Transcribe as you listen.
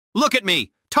Look at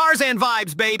me. Tarzan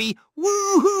vibes, baby.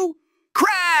 Woohoo!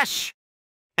 Crash!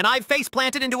 And I've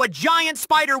face-planted into a giant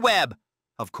spider web.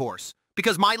 Of course,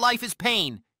 because my life is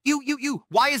pain.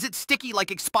 Why is it sticky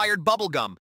like expired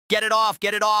bubblegum? Get it off,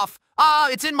 get it off. Ah,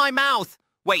 it's in my mouth.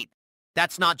 Wait,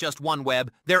 that's not just one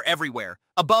web. They're everywhere.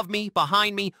 Above me,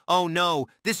 behind me. Oh no,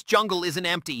 this jungle isn't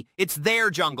empty. It's their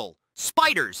jungle.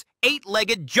 Spiders,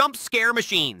 8-legged jump scare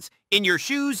machines. In your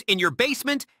shoes, in your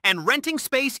basement, and renting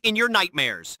space in your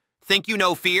nightmares. Think you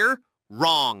know fear?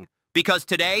 Wrong. Because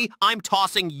today, I'm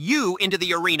tossing you into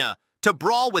the arena to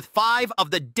brawl with 5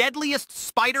 of the deadliest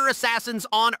spider assassins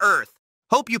on Earth.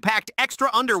 Hope you packed extra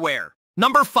underwear.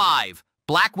 Number 5,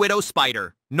 Black Widow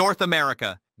Spider, North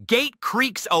America. Gate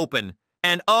creaks open.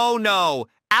 And oh no,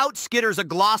 out skitters a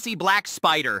glossy black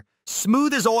spider,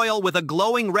 smooth as oil with a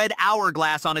glowing red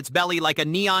hourglass on its belly like a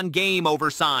neon game over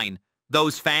sign.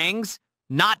 Those fangs?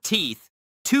 Not teeth.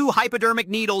 2 hypodermic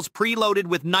needles preloaded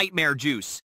with nightmare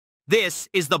juice. This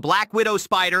is the Black Widow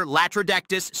Spider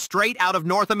Latrodectus straight out of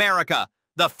North America,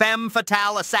 the Femme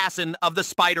Fatale assassin of the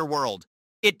spider world.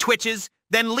 It twitches,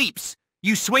 then leaps.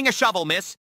 You swing a shovel,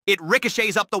 miss. It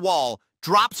ricochets up the wall,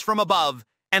 drops from above,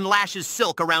 and lashes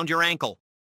silk around your ankle.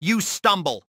 You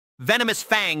stumble. Venomous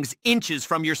fangs inches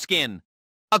from your skin.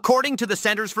 According to the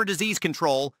Centers for Disease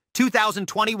Control,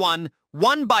 2021,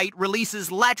 one bite releases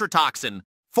latrotoxin,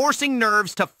 forcing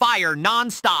nerves to fire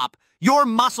non-stop. Your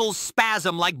muscles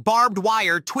spasm like barbed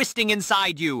wire twisting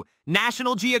inside you.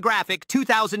 National Geographic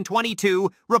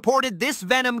 2022 reported this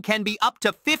venom can be up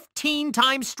to 15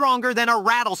 times stronger than a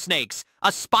rattlesnake's,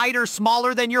 a spider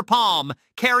smaller than your palm,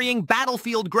 carrying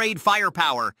battlefield-grade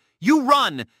firepower. You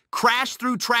run, crash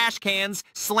through trash cans,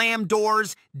 slam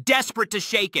doors, desperate to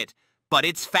shake it. But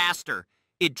it's faster.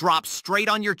 It drops straight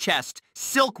on your chest,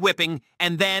 silk whipping,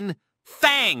 and then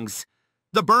fangs.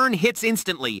 The burn hits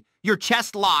instantly. Your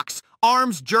chest locks,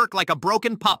 arms jerk like a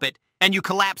broken puppet, and you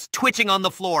collapse twitching on the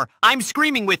floor. I'm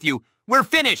screaming with you. We're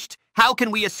finished. How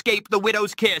can we escape the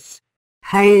widow's kiss?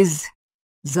 Haze,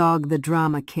 Zog the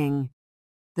Drama King.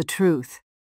 The truth.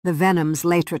 The venom's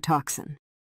latrotoxin.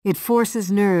 It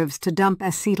forces nerves to dump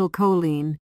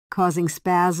acetylcholine, causing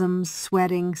spasms,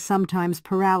 sweating, sometimes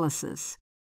paralysis.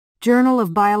 Journal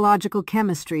of Biological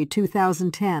Chemistry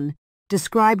 2010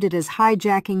 described it as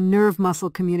hijacking nerve muscle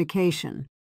communication.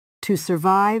 To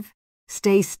survive,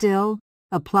 stay still,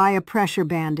 apply a pressure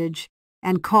bandage,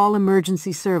 and call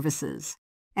emergency services.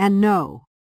 And no,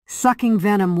 sucking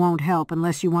venom won't help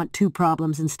unless you want 2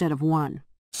 problems instead of 1.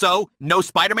 So, no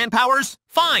Spider-Man powers?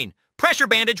 Fine. Pressure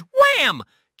bandage, wham!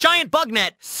 Giant bug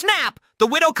net, snap! The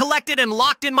widow collected and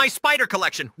locked in my spider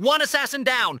collection. 1 assassin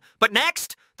down. But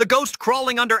next, the ghost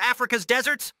crawling under Africa's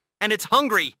deserts, and it's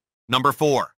hungry. Number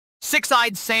 4.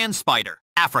 Six-eyed sand spider,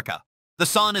 Africa. The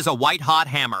sun is a white-hot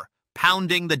hammer,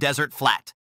 pounding the desert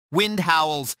flat. Wind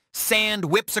howls, sand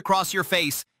whips across your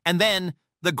face, and then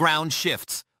the ground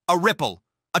shifts. A ripple,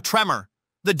 a tremor.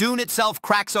 The dune itself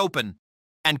cracks open,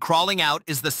 and crawling out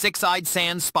is the six-eyed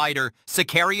sand spider,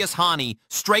 Sicarius hani,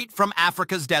 straight from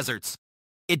Africa's deserts.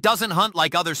 It doesn't hunt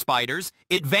like other spiders.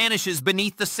 It vanishes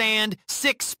beneath the sand,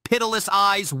 6 pitiless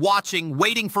eyes watching,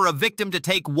 waiting for a victim to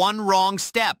take one wrong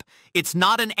step. It's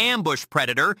not an ambush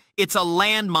predator. It's a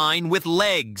landmine with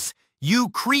legs. You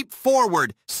creep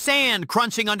forward, sand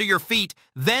crunching under your feet.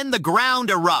 Then the ground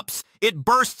erupts. It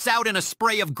bursts out in a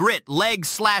spray of grit, legs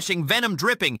slashing, venom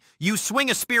dripping. You swing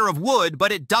a spear of wood,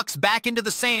 but it ducks back into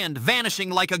the sand, vanishing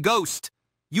like a ghost.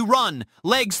 You run,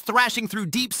 legs thrashing through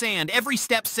deep sand, every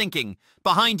step sinking.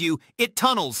 Behind you, it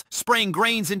tunnels, spraying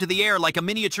grains into the air like a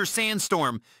miniature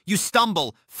sandstorm. You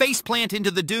stumble, faceplant into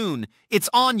the dune. It's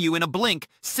on you in a blink,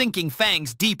 sinking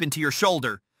fangs deep into your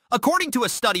shoulder. According to a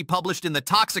study published in the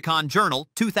Toxicon Journal,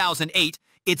 2008,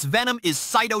 its venom is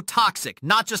cytotoxic,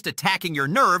 not just attacking your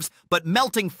nerves, but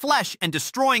melting flesh and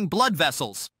destroying blood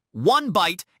vessels. 1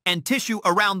 bite, and tissue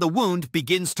around the wound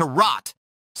begins to rot.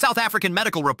 South African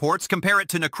medical reports compare it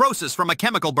to necrosis from a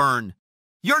chemical burn.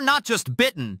 You're not just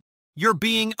bitten, you're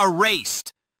being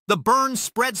erased. The burn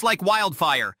spreads like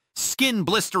wildfire, skin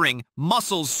blistering,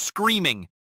 muscles screaming.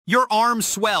 Your arm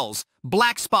swells,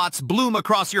 black spots bloom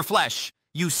across your flesh.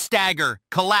 You stagger,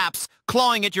 collapse,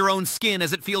 clawing at your own skin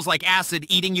as it feels like acid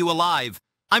eating you alive.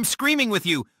 I'm screaming with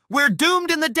you. We're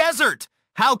doomed in the desert!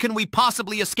 How can we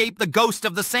possibly escape the ghost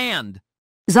of the sand?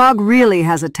 Zog really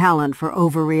has a talent for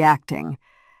overreacting.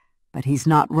 But he's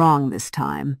not wrong this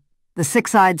time. The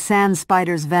six-eyed sand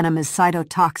spider's venom is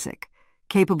cytotoxic,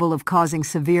 capable of causing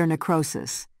severe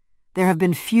necrosis. There have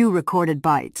been few recorded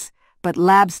bites, but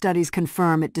lab studies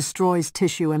confirm it destroys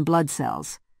tissue and blood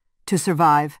cells. To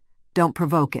survive, don't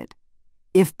provoke it.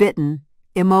 If bitten,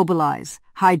 immobilize,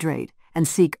 hydrate, and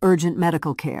seek urgent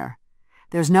medical care.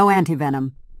 There's no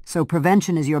antivenom, so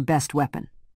prevention is your best weapon.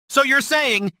 So you're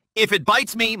saying, if it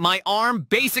bites me, my arm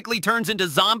basically turns into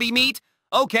zombie meat?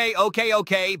 Okay,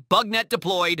 bugnet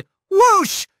deployed.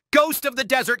 Whoosh! Ghost of the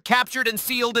desert captured and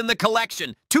sealed in the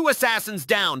collection. 2 assassins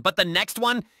down, but the next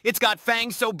one, it's got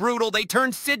fangs so brutal they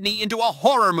turned Sydney into a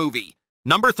horror movie.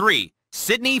 Number 3,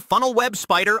 Sydney funnel web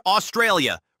spider,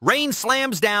 Australia. Rain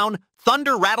slams down,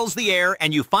 thunder rattles the air,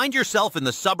 and you find yourself in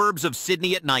the suburbs of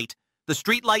Sydney at night. The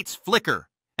streetlights flicker,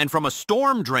 and from a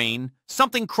storm drain,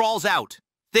 something crawls out.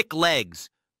 Thick legs,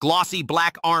 glossy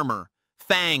black armor,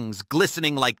 fangs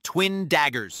glistening like twin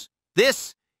daggers.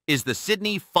 This is the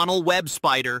Sydney funnel web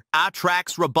spider,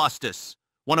 Atrax robustus,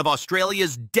 one of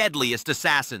Australia's deadliest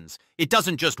assassins. It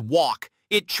doesn't just walk,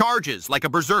 it charges like a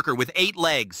berserker with 8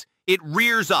 legs. It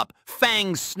rears up,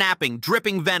 fangs snapping,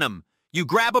 dripping venom. You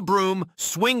grab a broom,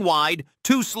 swing wide,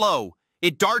 too slow.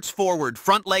 It darts forward,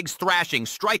 front legs thrashing,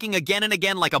 striking again and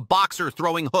again like a boxer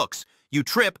throwing hooks. You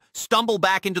trip, stumble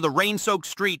back into the rain-soaked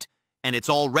street, and it's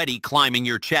already climbing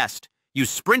your chest. You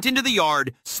sprint into the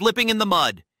yard, slipping in the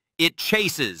mud. It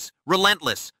chases,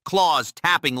 relentless, claws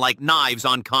tapping like knives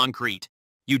on concrete.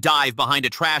 You dive behind a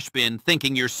trash bin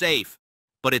thinking you're safe,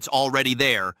 but it's already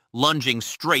there, lunging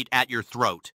straight at your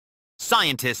throat.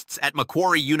 Scientists at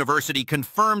Macquarie University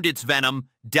confirmed its venom,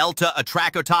 delta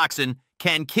atracotoxin,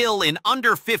 can kill in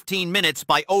under 15 minutes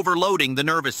by overloading the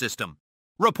nervous system.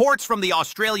 Reports from the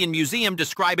Australian Museum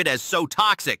describe it as so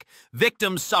toxic,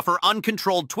 victims suffer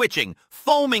uncontrolled twitching,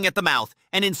 foaming at the mouth,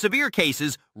 and in severe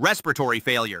cases, respiratory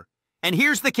failure. And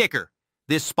here's the kicker.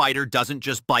 This spider doesn't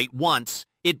just bite once,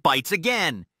 it bites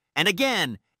again, and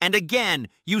again, and again.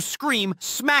 You scream,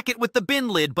 smack it with the bin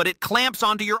lid, but it clamps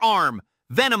onto your arm.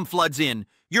 Venom floods in.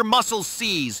 Your muscles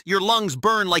seize. Your lungs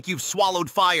burn like you've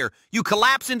swallowed fire. You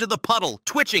collapse into the puddle,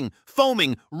 twitching,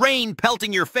 foaming, rain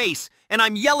pelting your face. And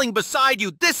I'm yelling beside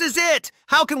you, this is it!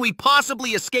 How can we possibly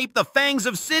escape the fangs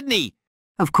of Sydney?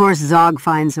 Of course, Zog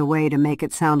finds a way to make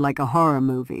it sound like a horror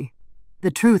movie.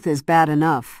 The truth is bad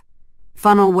enough.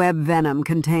 Funnel web venom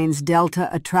contains delta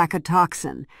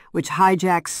atracotoxin, which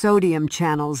hijacks sodium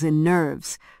channels in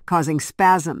nerves, causing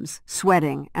spasms,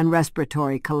 sweating, and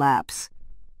respiratory collapse.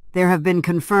 There have been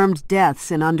confirmed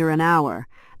deaths in under an hour,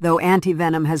 though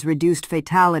antivenom has reduced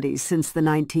fatalities since the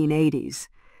 1980s.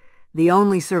 The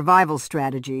only survival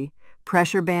strategy: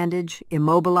 pressure bandage,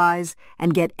 immobilize,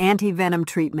 and get antivenom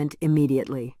treatment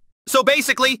immediately. So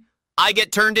basically, I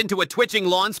get turned into a twitching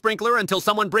lawn sprinkler until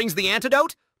someone brings the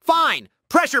antidote? Fine!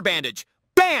 Pressure bandage!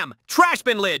 Bam! Trash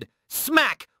bin lid!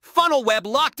 Smack! Funnel web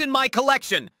locked in my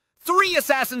collection! 3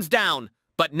 assassins down!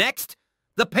 But next,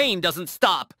 the pain doesn't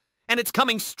stop, and it's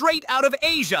coming straight out of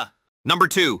Asia! Number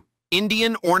 2.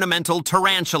 Indian Ornamental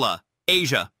Tarantula,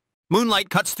 Asia. Moonlight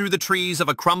cuts through the trees of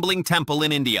a crumbling temple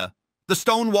in India. The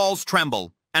stone walls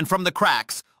tremble, and from the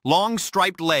cracks, long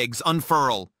striped legs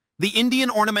unfurl. The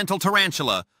Indian Ornamental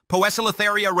Tarantula,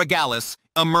 Poecilotheria regalis,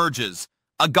 emerges.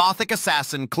 A gothic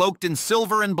assassin cloaked in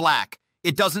silver and black.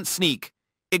 It doesn't sneak.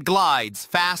 It glides,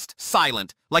 fast,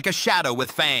 silent, like a shadow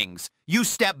with fangs. You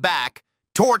step back,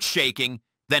 torch shaking,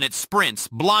 then it sprints,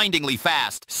 blindingly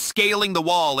fast, scaling the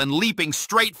wall and leaping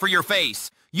straight for your face.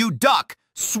 You duck,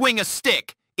 swing a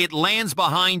stick. It lands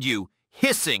behind you,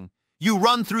 hissing. You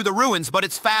run through the ruins, but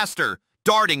it's faster,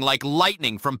 darting like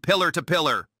lightning from pillar to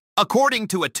pillar. According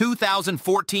to a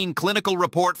 2014 clinical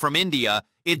report from India,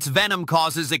 its venom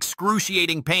causes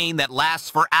excruciating pain that lasts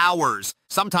for hours,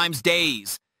 sometimes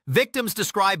days. Victims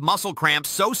describe muscle cramps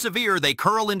so severe they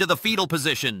curl into the fetal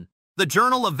position. The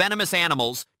Journal of Venomous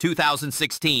Animals,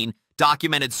 2016,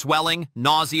 documented swelling,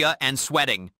 nausea, and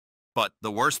sweating. But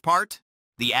the worst part?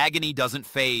 The agony doesn't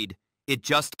fade. It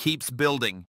just keeps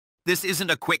building. This isn't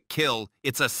a quick kill,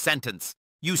 it's a sentence.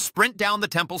 You sprint down the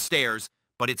temple stairs,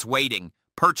 but it's waiting,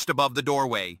 perched above the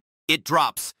doorway. It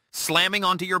drops, slamming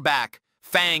onto your back,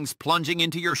 fangs plunging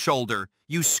into your shoulder.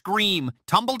 You scream,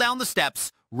 tumble down the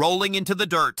steps, rolling into the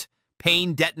dirt.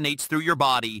 Pain detonates through your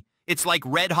body. It's like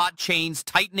red-hot chains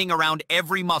tightening around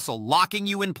every muscle, locking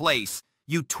you in place.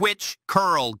 You twitch,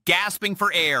 curl, gasping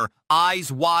for air,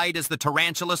 eyes wide as the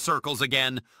tarantula circles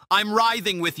again. I'm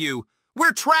writhing with you.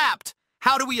 We're trapped!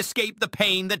 How do we escape the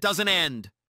pain that doesn't end?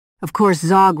 Of course,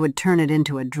 Zog would turn it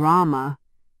into a drama,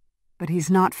 but he's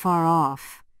not far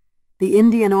off. The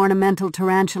Indian ornamental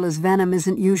tarantula's venom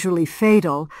isn't usually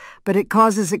fatal, but it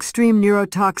causes extreme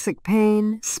neurotoxic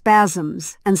pain,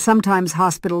 spasms, and sometimes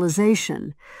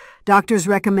hospitalization. Doctors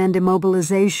recommend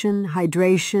immobilization,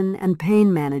 hydration, and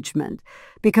pain management,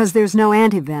 because there's no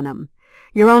antivenom.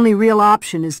 Your only real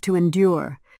option is to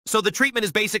endure. So the treatment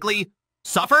is basically,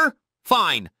 suffer?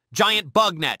 Fine. Giant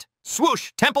bug net.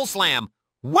 Swoosh, temple slam.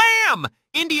 Wham!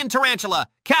 Indian Tarantula,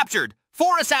 captured.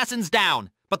 4 assassins down.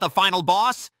 But the final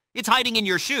boss? It's hiding in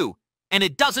your shoe. And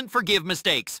it doesn't forgive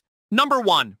mistakes. Number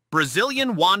 1,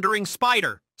 Brazilian Wandering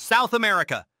Spider, South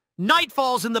America. Night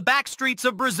falls in the back streets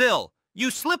of Brazil.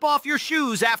 You slip off your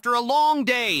shoes after a long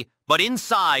day, but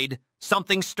inside,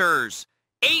 something stirs.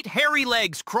 8 hairy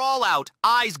legs crawl out,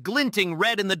 eyes glinting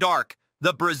red in the dark.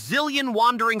 The Brazilian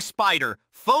Wandering Spider,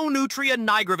 Phonutria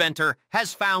nigraventer,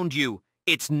 has found you.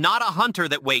 It's not a hunter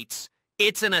that waits.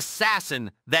 It's an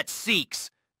assassin that seeks.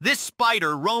 This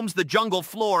spider roams the jungle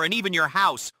floor and even your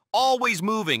house, always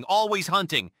moving, always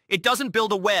hunting. It doesn't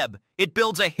build a web. It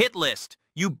builds a hit list.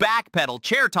 You backpedal,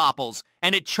 chair topples,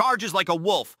 and it charges like a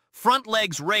wolf, front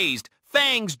legs raised,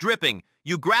 fangs dripping.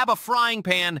 You grab a frying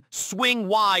pan, swing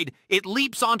wide, it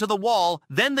leaps onto the wall,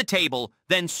 then the table,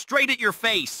 then straight at your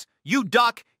face. You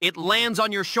duck, it lands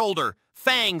on your shoulder.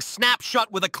 Fangs snap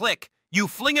shut with a click. You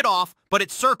fling it off, but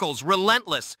it circles,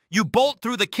 relentless. You bolt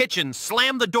through the kitchen,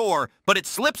 slam the door, but it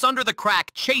slips under the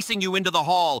crack, chasing you into the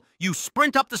hall. You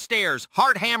sprint up the stairs,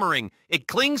 heart hammering. It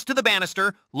clings to the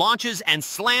banister, launches, and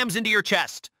slams into your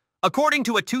chest. According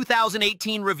to a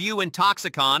 2018 review in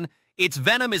Toxicon, its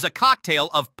venom is a cocktail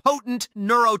of potent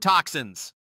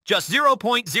neurotoxins. Just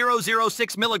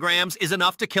 0.006 milligrams is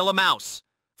enough to kill a mouse.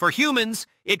 For humans,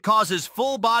 it causes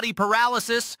full-body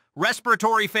paralysis,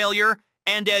 respiratory failure,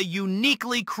 and a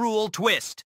uniquely cruel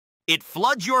twist. It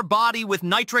floods your body with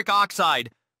nitric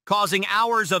oxide, causing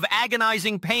hours of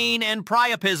agonizing pain and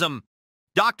priapism.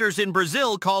 Doctors in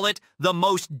Brazil call it the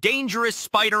most dangerous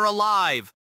spider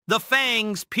alive. The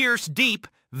fangs pierce deep,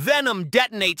 venom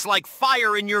detonates like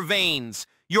fire in your veins.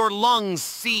 Your lungs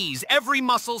seize, every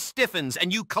muscle stiffens,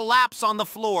 and you collapse on the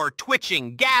floor,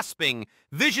 twitching, gasping.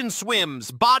 Vision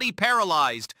swims, body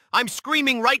paralyzed. I'm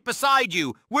screaming right beside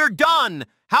you. We're done!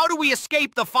 How do we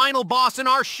escape the final boss in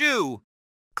our shoe?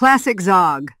 Classic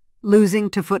Zog, losing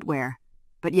to footwear.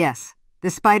 But yes,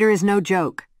 this spider is no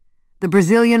joke. The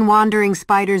Brazilian wandering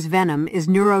spider's venom is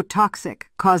neurotoxic,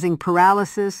 causing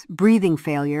paralysis, breathing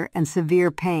failure, and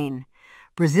severe pain.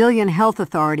 Brazilian health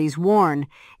authorities warn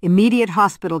immediate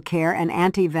hospital care and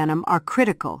anti-venom are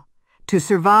critical. To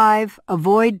survive,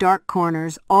 avoid dark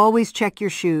corners, always check your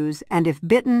shoes, and if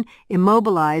bitten,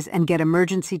 immobilize and get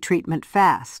emergency treatment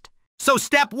fast. So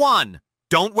step 1,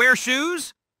 don't wear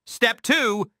shoes. Step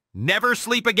 2, never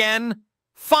sleep again.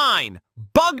 Fine,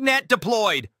 bug net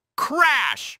deployed.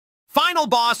 Crash! Final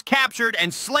boss captured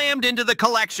and slammed into the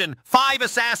collection. 5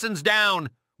 assassins down.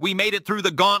 We made it through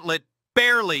the gauntlet,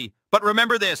 barely. But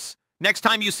remember this, next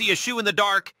time you see a shoe in the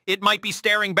dark, it might be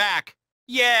staring back.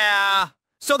 Yeah.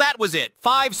 So that was it.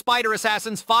 5 spider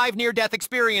assassins, 5 near-death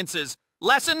experiences.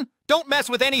 Lesson? Don't mess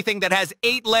with anything that has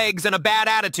 8 legs and a bad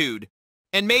attitude.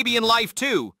 And maybe in life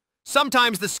too.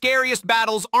 Sometimes the scariest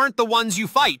battles aren't the ones you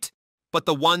fight, but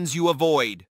the ones you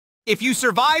avoid. If you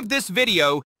survived this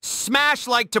video, smash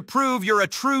like to prove you're a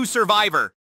true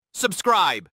survivor.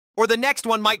 Subscribe, or the next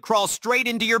one might crawl straight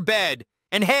into your bed.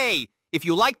 And hey, if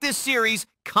you like this series,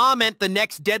 comment the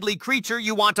next deadly creature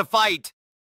you want to fight.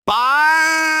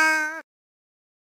 Bye!